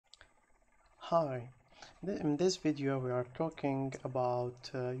Hi, in this video we are talking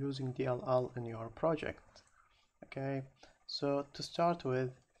about using DLL in your project. Okay, so to start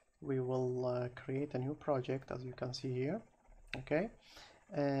with, we will create a new project as you can see here. Okay,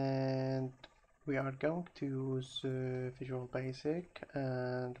 and we are going to use Visual Basic,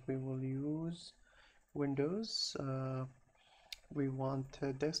 and we will use Windows. We want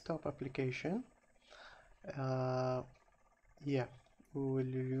a desktop application. Yeah, we will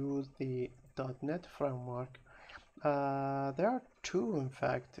use the .NET framework. There are two, in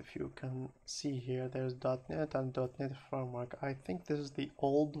fact. If you can see here, there's .NET and .NET framework. I think this is the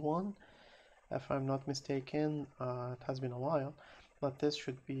old one, if I'm not mistaken. It has been a while, but this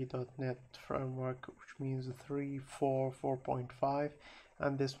should be .NET framework, which means 3, 4, 4.5,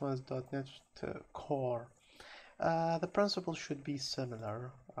 and this one is .NET Core. The principle should be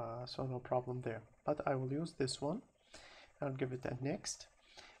similar, so no problem there, but I will use this one. I'll give it a next.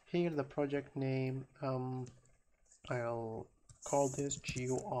 Here the project name, I'll call this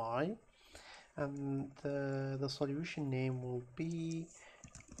GUI, and the solution name will be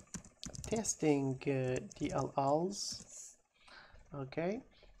testing DLLs. Okay,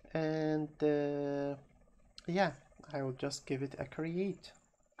 and yeah, I will just give it a create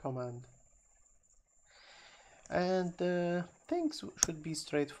command, and things should be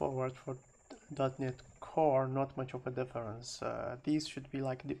straightforward for .NET Core, not much of a difference. These should be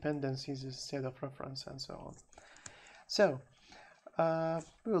like dependencies instead of reference and so on. So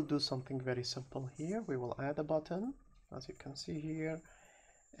we will do something very simple here. We will add a button, as you can see here,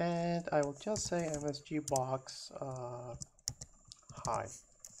 and I will just say MSG box hi.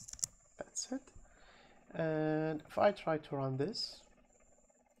 That's it. And if I try to run this,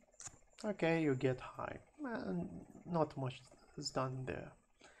 okay, you get hi, and not much is done there.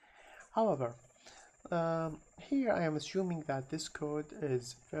 However, here I am assuming that this code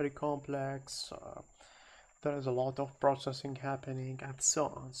is very complex. There is a lot of processing happening and so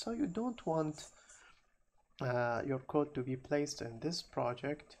on. So you don't want your code to be placed in this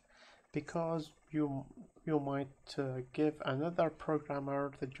project, because you might give another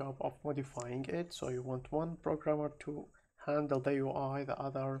programmer the job of modifying it. So you want one programmer to handle the UI, the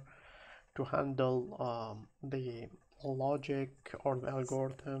other to handle the logic or the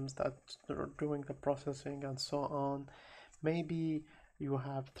algorithms that are doing the processing and so on. Maybe you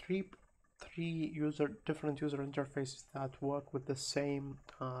have three different user interfaces that work with the same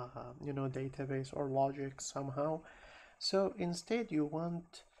database or logic somehow. So instead you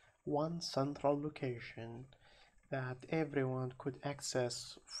want one central location that everyone could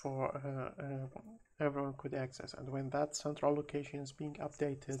access and when that central location is being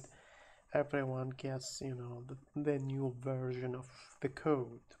updated, everyone gets the new version of the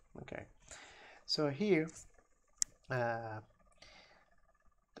code. Okay, so here I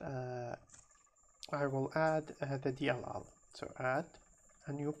will add the DLL. So add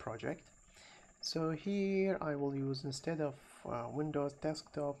a new project. So here I will use, instead of Windows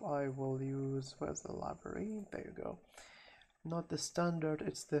desktop, I will use, where's the library? There you go. Not the standard,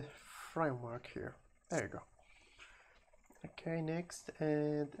 it's the framework here. There you go. Okay, next,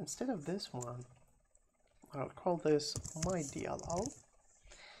 and instead of this one, I'll call this my DLL.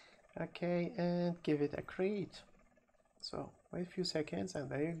 Okay, and give it a create. So wait a few seconds, and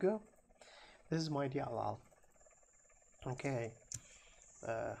there you go. This is my DLL. Okay,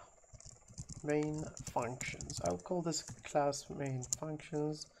 main functions. I'll call this class main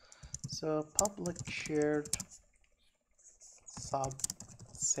functions. So public shared sub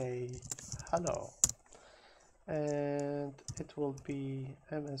say hello, and it will be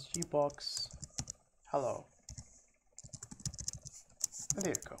MSG box hello. And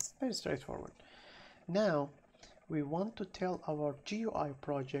there you go, very straightforward. Now we want to tell our GUI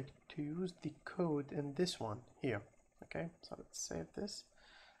project to use the code in this one here. Okay, so let's save this.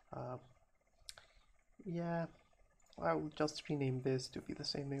 Yeah, I will just rename this to be the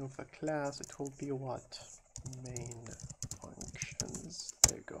same name of the class. It will be what? Main functions.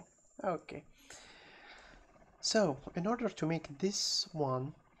 There you go. Okay. So in order to make this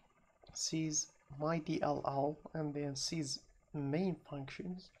one sees my DLL and then sees main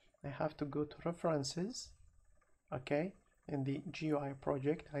functions, I have to go to references. Okay, in the GUI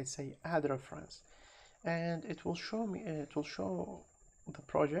project I say add reference, and it will show me, it will show the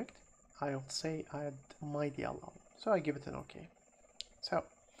project. I'll say add my DLL, so I give it an OK. So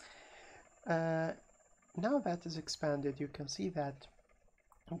now that is expanded, you can see that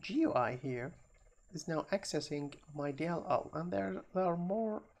GUI here is now accessing my DLL, and there are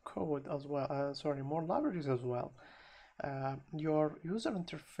more code as well, more libraries as well. Your user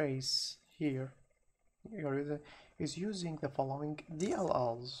interface here, your is using the following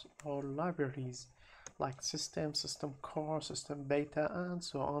DLLs or libraries like system core, system data, and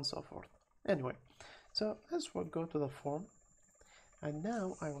so on and so forth. Anyway, so let's go to the form, and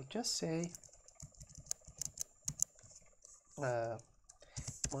now I will just say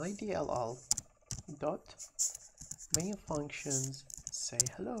my DLL dot main functions say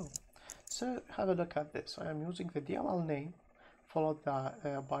hello. So have a look at this. I am using the DLL name followed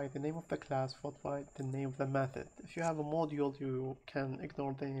by the name of the class followed by the name of the method. If you have a module, you can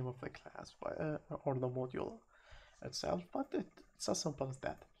ignore the name of the class or the module itself, but it's as simple as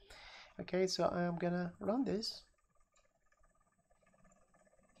that. Okay, so I am gonna run this.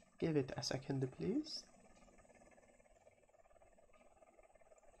 Give it a second, please.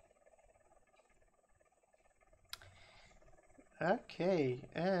 Okay,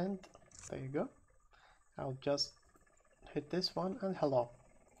 and there you go. I'll just hit this one and hello.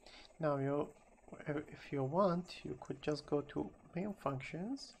 Now if you want, you could just go to main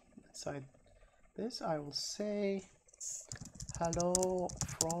functions. Inside this, I will say hello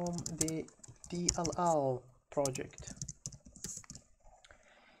from the DLL project,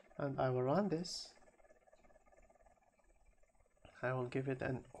 and I will run this. I will give it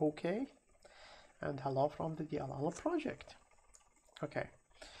an OK and hello from the DLL project. Okay,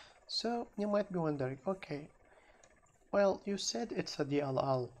 so you might be wondering, okay, well, you said it's a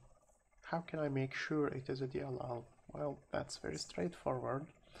DLL. How can I make sure it is a DLL? Well, that's very straightforward.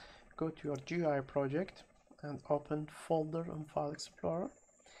 Go to your GUI project and open folder and file explorer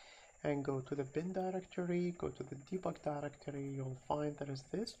and go to the bin directory, go to the debug directory. You'll find there is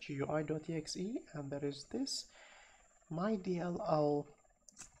this GUI.exe and there is this my DLL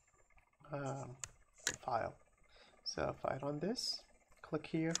file. So if I run this, click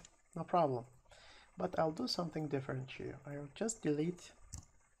here, no problem. But I'll do something different here. I'll just delete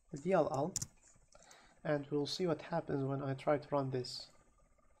the DLL and we'll see what happens when I try to run this.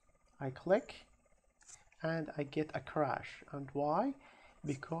 I click and I get a crash. And why?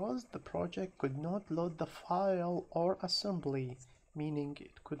 Because the project could not load the file or assembly, meaning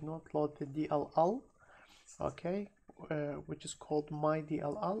it could not load the DLL, okay, which is called my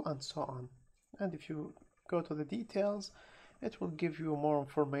DLL, and so on. And if you go to the details, it will give you more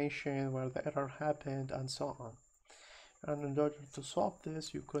information where the error happened and so on. And in order to solve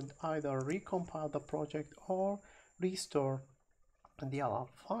this, you could either recompile the project or restore the DLL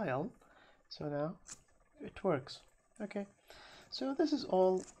file. So now it works. Okay, so this is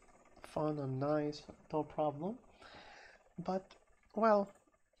all fun and nice, no problem. But well,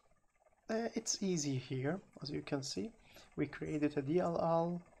 it's easy here. As you can see, we created a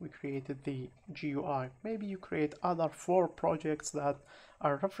DLL, we created the GUI. Maybe you create other 4 projects that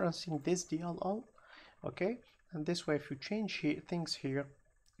are referencing this DLL, okay? And this way, if you change things here,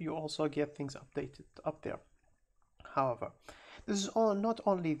 you also get things updated up there. However, this is not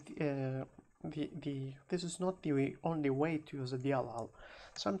only this is not the only way to use a DLL.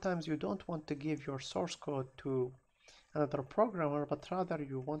 Sometimes you don't want to give your source code to another programmer, but rather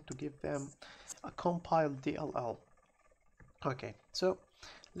you want to give them a compiled DLL. Okay, so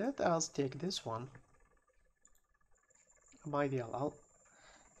let us take this one, my DLL.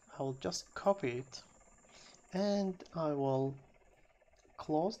 I'll just copy it and I will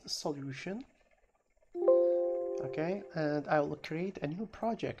close the solution. Okay, and I will create a new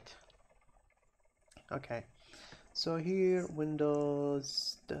project. Okay, so here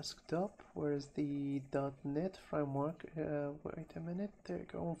Windows Desktop, where's the .NET framework? Wait a minute, there you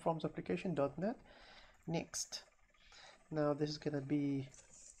go, Forms application .NET. Next, now this is gonna be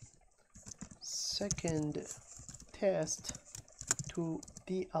second test to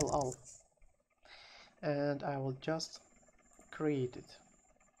DLL, and I will just create it.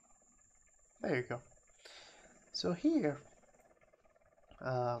 There you go. So here,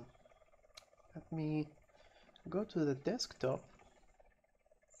 let me go to the desktop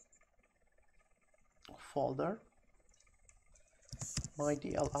folder, my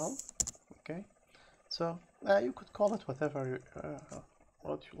DLL. Okay, so you could call it whatever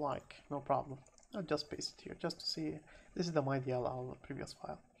what you like, no problem. I'll just paste it here just to see. This is the my DLL previous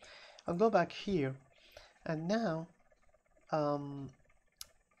file. I'll go back here, and now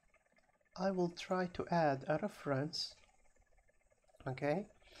I will try to add a reference. Okay,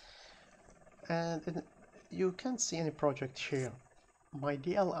 and you can't see any project here. My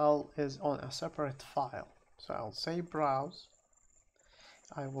DLL is on a separate file, so I'll say browse.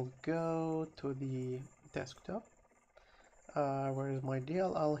 I will go to the desktop, where is my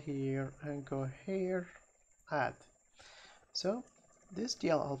DLL here, and go here, add. So this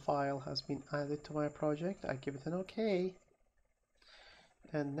DLL file has been added to my project. I give it an OK,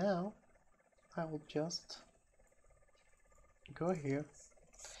 and now I will just go here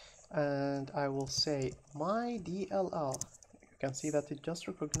and I will say my DLL. You can see that it just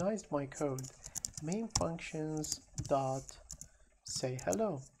recognized my code. Main functions dot say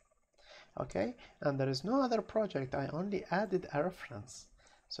hello. Okay, and there is no other project. I only added a reference.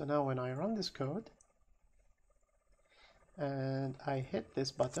 So now when I run this code and I hit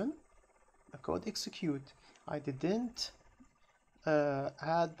this button, the code execute. I didn't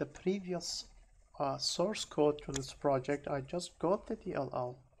add the previous source code to this project. I just got the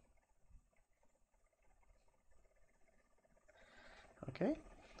DLL. Okay,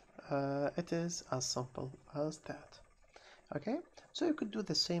 it is as simple as that. Okay, so you could do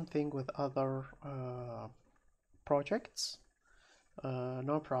the same thing with other projects,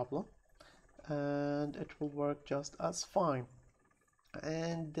 no problem, and it will work just as fine.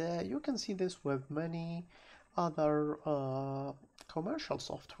 And you can see this with many other commercial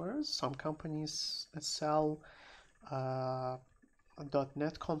softwares. Some companies sell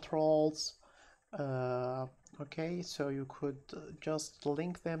 .NET controls. Okay, so you could just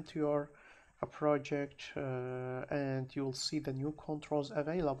link them to your project and you'll see the new controls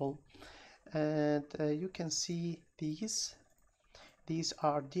available. And you can see these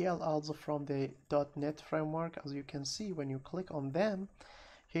are DLLs from the .NET framework. As you can see, when you click on them,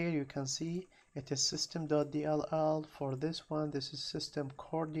 here you can see it is system.dll. For this one, this is system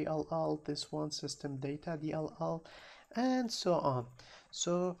core DLL, this one system data DLL, and so on.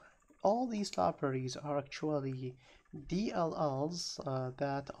 So all these libraries are actually DLLs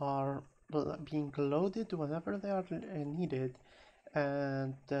that are being loaded whenever they are needed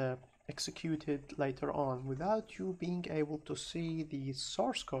and executed later on without you being able to see the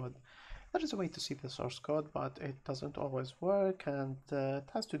source code. There is a way to see the source code, but it doesn't always work, and it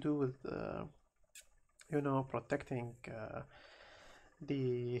has to do with you know, protecting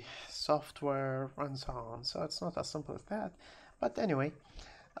the software and so on. So it's not as simple as that. But anyway,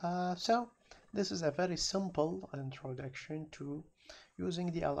 so this is a very simple introduction to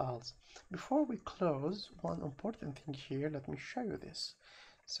using DLLs. Before we close, one important thing here, let me show you this.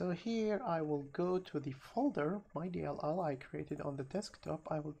 So here I will go to the folder, my DLL I created on the desktop.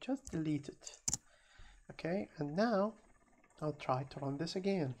 I will just delete it. Okay, and now I'll try to run this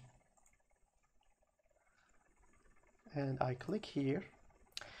again. And I click here.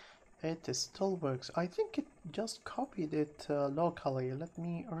 It still works. I think it just copied it locally. Let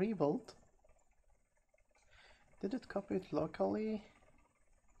me rebuild. Did it copy it locally?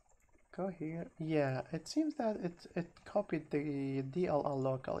 Go here. Yeah, it seems that it copied the DLL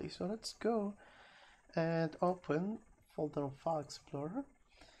locally. So let's go and open folder on File Explorer.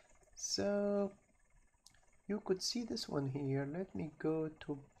 So you could see this one here. Let me go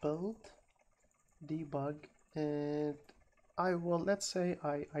to build, debug, and I will, let's say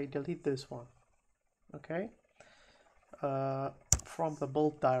I delete this one, okay, from the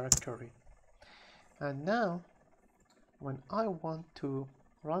build directory. And now when I want to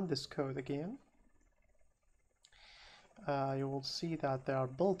run this code again, you will see that there are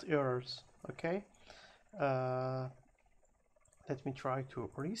build errors. Okay, let me try to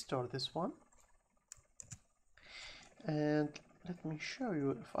restore this one, and let me show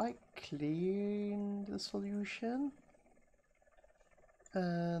you. If I clean the solution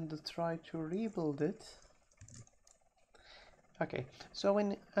and try to rebuild it. Okay, so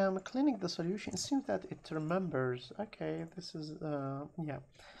when I'm cleaning the solution, it seems that it remembers. Okay, this is yeah,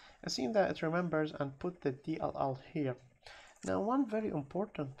 it seems that it remembers and put the DLL here. Now, one very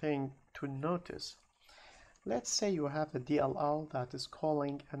important thing to notice, let's say you have a DLL that is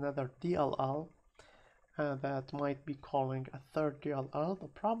calling another DLL that might be calling a third DLL. The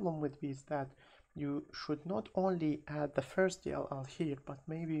problem with this is that you should not only add the first DLL here, but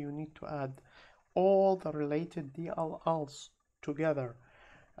maybe you need to add all the related DLLs together,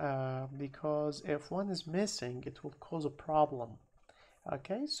 because if one is missing, it will cause a problem.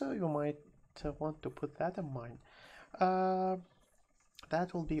 Okay, so you might want to put that in mind.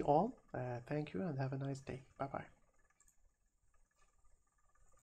 That will be all. Thank you and have a nice day. Bye bye.